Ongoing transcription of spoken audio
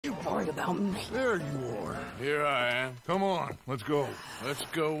worry about me. There you are. Here I am. Come on, let's go. Let's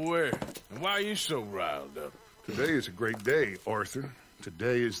go where? And why are you so riled up? Today is a great day, Arthur.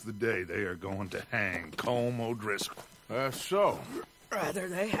 Today is the day they are going to hang Colm O'Driscoll. That's so. Rather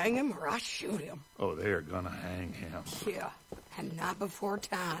they hang him or I shoot him. Oh, they are gonna hang him. Yeah, and not before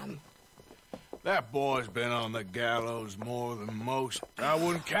time. That boy's been on the gallows more than most. I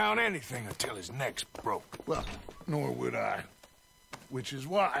wouldn't count anything until his neck's broke. Well, nor would I. Which is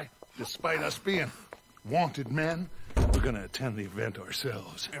why, despite us being wanted men, we're gonna attend the event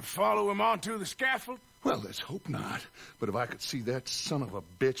ourselves. And follow him onto the scaffold? Well, let's hope not. But if I could see that son of a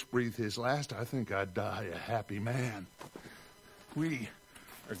bitch breathe his last, I think I'd die a happy man. We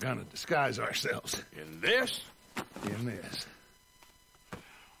are gonna disguise ourselves. In this? In this.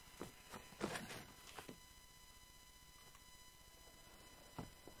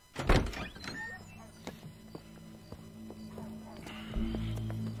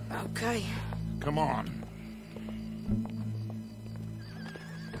 Okay. Come on.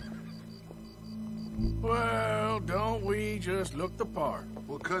 Well, don't we just look the part?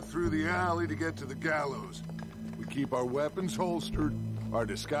 We'll cut through the alley to get to the gallows. We keep our weapons holstered, our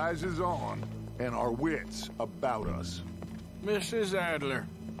disguises on, and our wits about us. Mrs. Adler,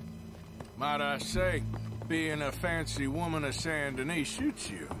 might I say, being a fancy woman of Saint Denis suits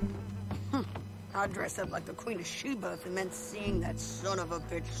you. I'd dress up like the Queen of Sheba if it meant seeing that son of a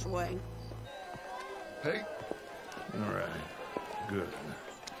bitch swing. Hey. All right. Good.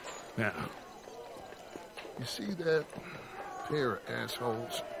 Now, you see that pair of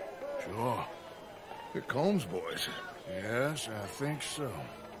assholes? Sure. They're Colm's boys. Yes, I think so.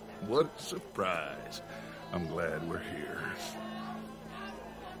 What a surprise. I'm glad we're here.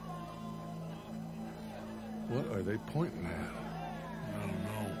 What are they pointing at? I don't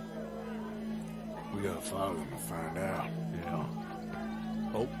know. We gotta follow them and find out. Yeah.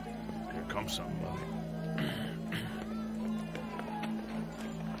 Oh, here comes somebody.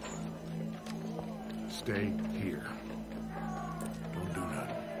 Stay here. Don't do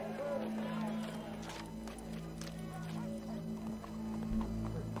nothing.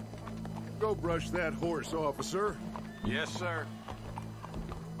 Go brush that horse, officer. Yes, sir.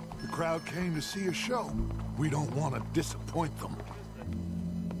 The crowd came to see a show. We don't want to disappoint them.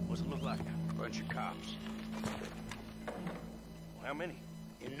 What's it look like? Bunch of cops. How many?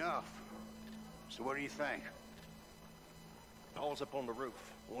 Enough. So what do you think? Paul's up on the roof.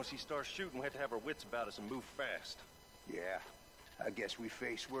 Once he starts shooting, we have to have our wits about us and move fast. Yeah, I guess we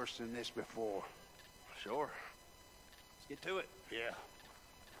faced worse than this before. Sure. Let's get to it. Yeah.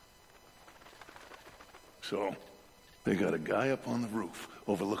 So, they got a guy up on the roof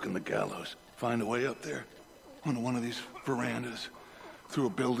overlooking the gallows. Find a way up there, onto one of these verandas, through a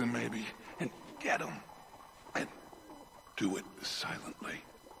building maybe, and get him. And do it silently.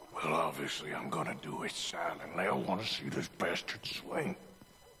 Well, obviously I'm gonna do it silently. I want to see this bastard swing.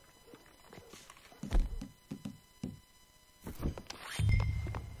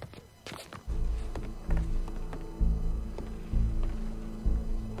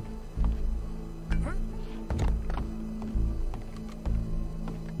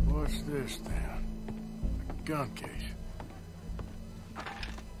 What's this then? A gun case.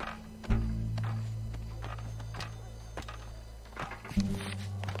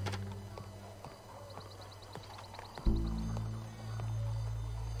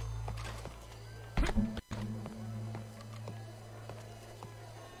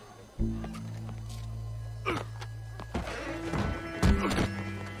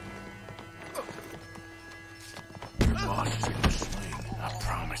 Boss is in the swing, I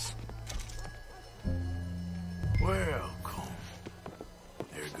promise. Well, Colm,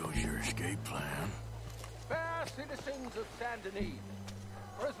 there goes your escape plan. Fair citizens of Saint Denis,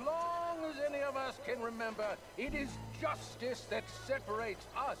 for as long as any of us can remember, it is justice that separates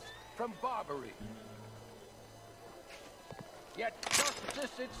us from Barbary. Yet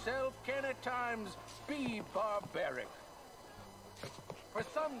justice itself can at times be barbaric. For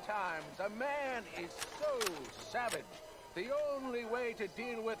sometimes a man is so savage, the only way to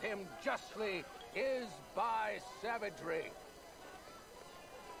deal with him justly is by savagery.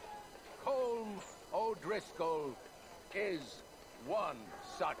 Colm O'Driscoll is one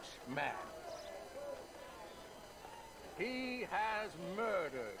such man. He has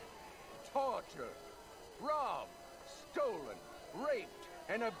murdered, tortured, robbed, stolen, raped,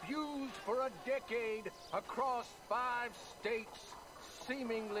 and abused for a decade across 5 states,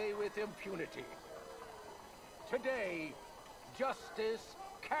 seemingly with impunity. Today, justice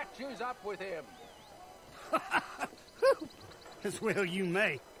catches up with him. As well you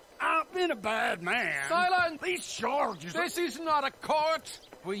may. I've been been a bad man. Silence! These charges... This is not a court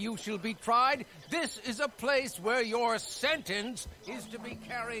where you shall be tried. This is a place where your sentence is to be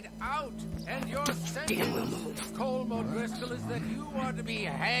carried out. And your sentence, Colm O'Driscoll, is that you are to be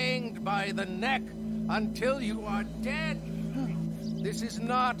hanged by the neck until you are dead. This is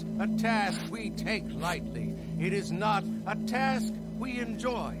not a task we take lightly. It is not a task we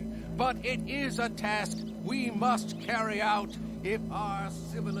enjoy. But it is a task we must carry out if our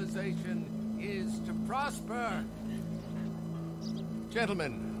civilization is to prosper.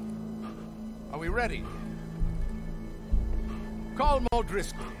 Gentlemen, are we ready? Colm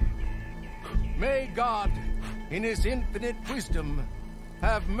O'Driscoll, may God, in his infinite wisdom,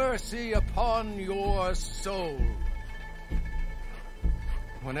 have mercy upon your soul.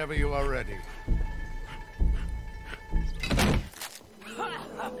 Whenever you are ready.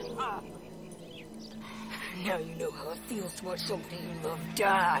 Now you know how it feels to watch somebody you love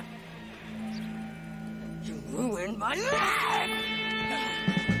die. You ruined my life!